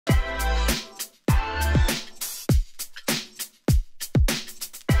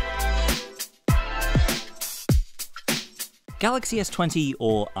Galaxy S20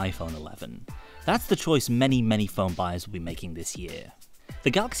 or iPhone 11? That's the choice many phone buyers will be making this year. The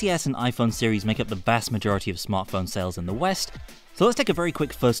Galaxy S and iPhone series make up the vast majority of smartphone sales in the West, so let's take a very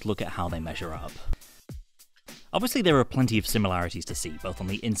quick first look at how they measure up. Obviously there are plenty of similarities to see, both on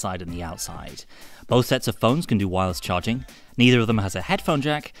the inside and the outside. Both sets of phones can do wireless charging, neither of them has a headphone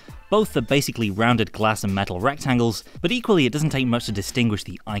jack, both are basically rounded glass and metal rectangles, but equally it doesn't take much to distinguish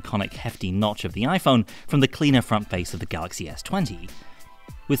the iconic hefty notch of the iPhone from the cleaner front face of the Galaxy S20.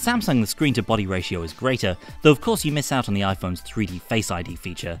 With Samsung the screen to body ratio is greater, though of course you miss out on the iPhone's 3D Face ID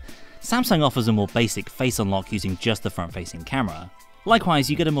feature. Samsung offers a more basic face unlock using just the front facing camera. Likewise,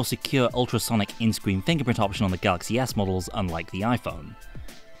 you get a more secure ultrasonic in-screen fingerprint option on the Galaxy S models, unlike the iPhone.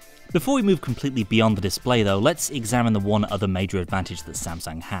 Before we move completely beyond the display though, let's examine the one other major advantage that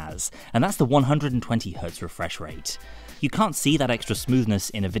Samsung has, and that's the 120Hz refresh rate. You can't see that extra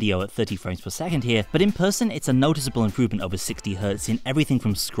smoothness in a video at 30 frames per second here, but in person it's a noticeable improvement over 60Hz in everything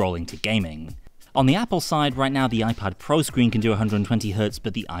from scrolling to gaming. On the Apple side, right now the iPad Pro screen can do 120Hz,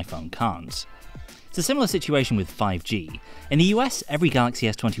 but the iPhone can't. It's a similar situation with 5G. In the US, every Galaxy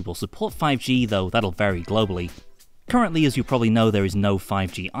S20 will support 5G, though that'll vary globally. Currently, as you probably know, there is no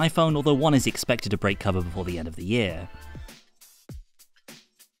 5G iPhone, although one is expected to break cover before the end of the year.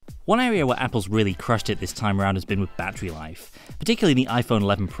 One area where Apple's really crushed it this time around has been with battery life. Particularly the iPhone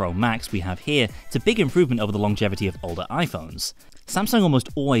 11 Pro Max we have here, it's a big improvement over the longevity of older iPhones. Samsung almost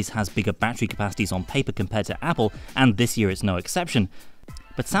always has bigger battery capacities on paper compared to Apple, and this year it's no exception.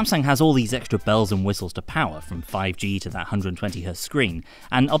 But Samsung has all these extra bells and whistles to power, from 5G to that 120Hz screen,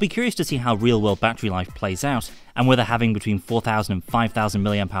 and I'll be curious to see how real-world battery life plays out, and whether having between 4,000 and 5,000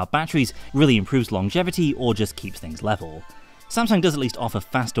 mAh batteries really improves longevity or just keeps things level. Samsung does at least offer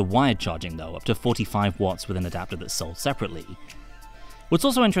faster wired charging though, up to 45 watts with an adapter that's sold separately. What's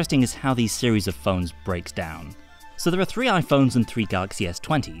also interesting is how these series of phones breaks down. So there are 3 iPhones and 3 Galaxy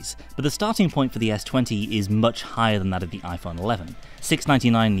S20s, but the starting point for the S20 is much higher than that of the iPhone 11,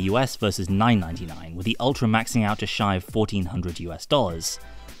 $699 in the US versus $999, with the Ultra maxing out just shy of $1,400 US.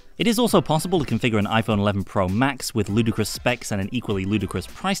 It is also possible to configure an iPhone 11 Pro Max with ludicrous specs and an equally ludicrous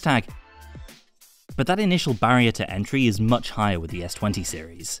price tag, but that initial barrier to entry is much higher with the S20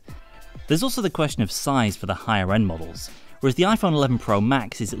 series. There's also the question of size for the higher end models. Whereas the iPhone 11 Pro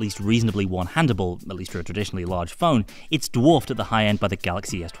Max is at least reasonably one-handable, at least for a traditionally large phone, it's dwarfed at the high end by the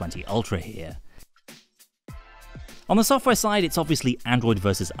Galaxy S20 Ultra here. On the software side, it's obviously Android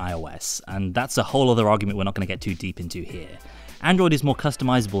versus iOS, and that's a whole other argument we're not going to get too deep into here. Android is more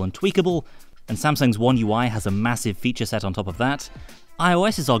customizable and tweakable, and Samsung's One UI has a massive feature set on top of that.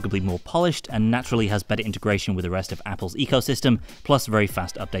 iOS is arguably more polished and naturally has better integration with the rest of Apple's ecosystem, plus very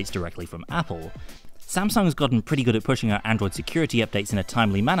fast updates directly from Apple. Samsung's gotten pretty good at pushing out Android security updates in a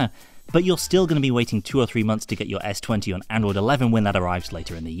timely manner, but you're still going to be waiting 2 or 3 months to get your S20 on Android 11 when that arrives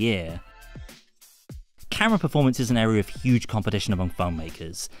later in the year. Camera performance is an area of huge competition among phone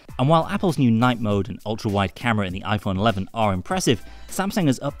makers, and while Apple's new night mode and ultra-wide camera in the iPhone 11 are impressive, Samsung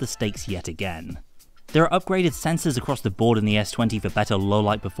has upped the stakes yet again. There are upgraded sensors across the board in the S20 for better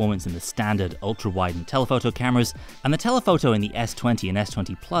low-light performance in the standard, ultra-wide and telephoto cameras, and the telephoto in the S20 and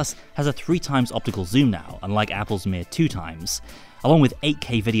S20 Plus has a 3x optical zoom now, unlike Apple's mere 2x, along with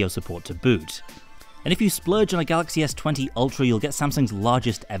 8K video support to boot. And if you splurge on a Galaxy S20 Ultra, you'll get Samsung's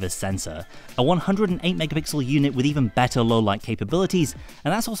largest ever sensor, a 108MP unit with even better low-light capabilities,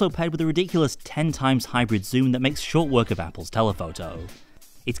 and that's also paired with a ridiculous 10x hybrid zoom that makes short work of Apple's telephoto.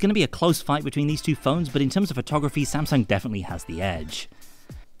 It's going to be a close fight between these two phones, but in terms of photography, Samsung definitely has the edge.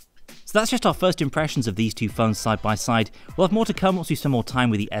 So that's just our first impressions of these two phones side by side. We'll have more to come once we spend more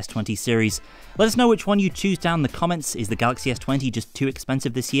time with the S20 series. Let us know which one you choose down in the comments. Is the Galaxy S20 just too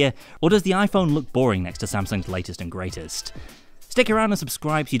expensive this year, or does the iPhone look boring next to Samsung's latest and greatest? Stick around and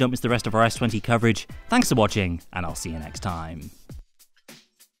subscribe so you don't miss the rest of our S20 coverage. Thanks for watching, and I'll see you next time.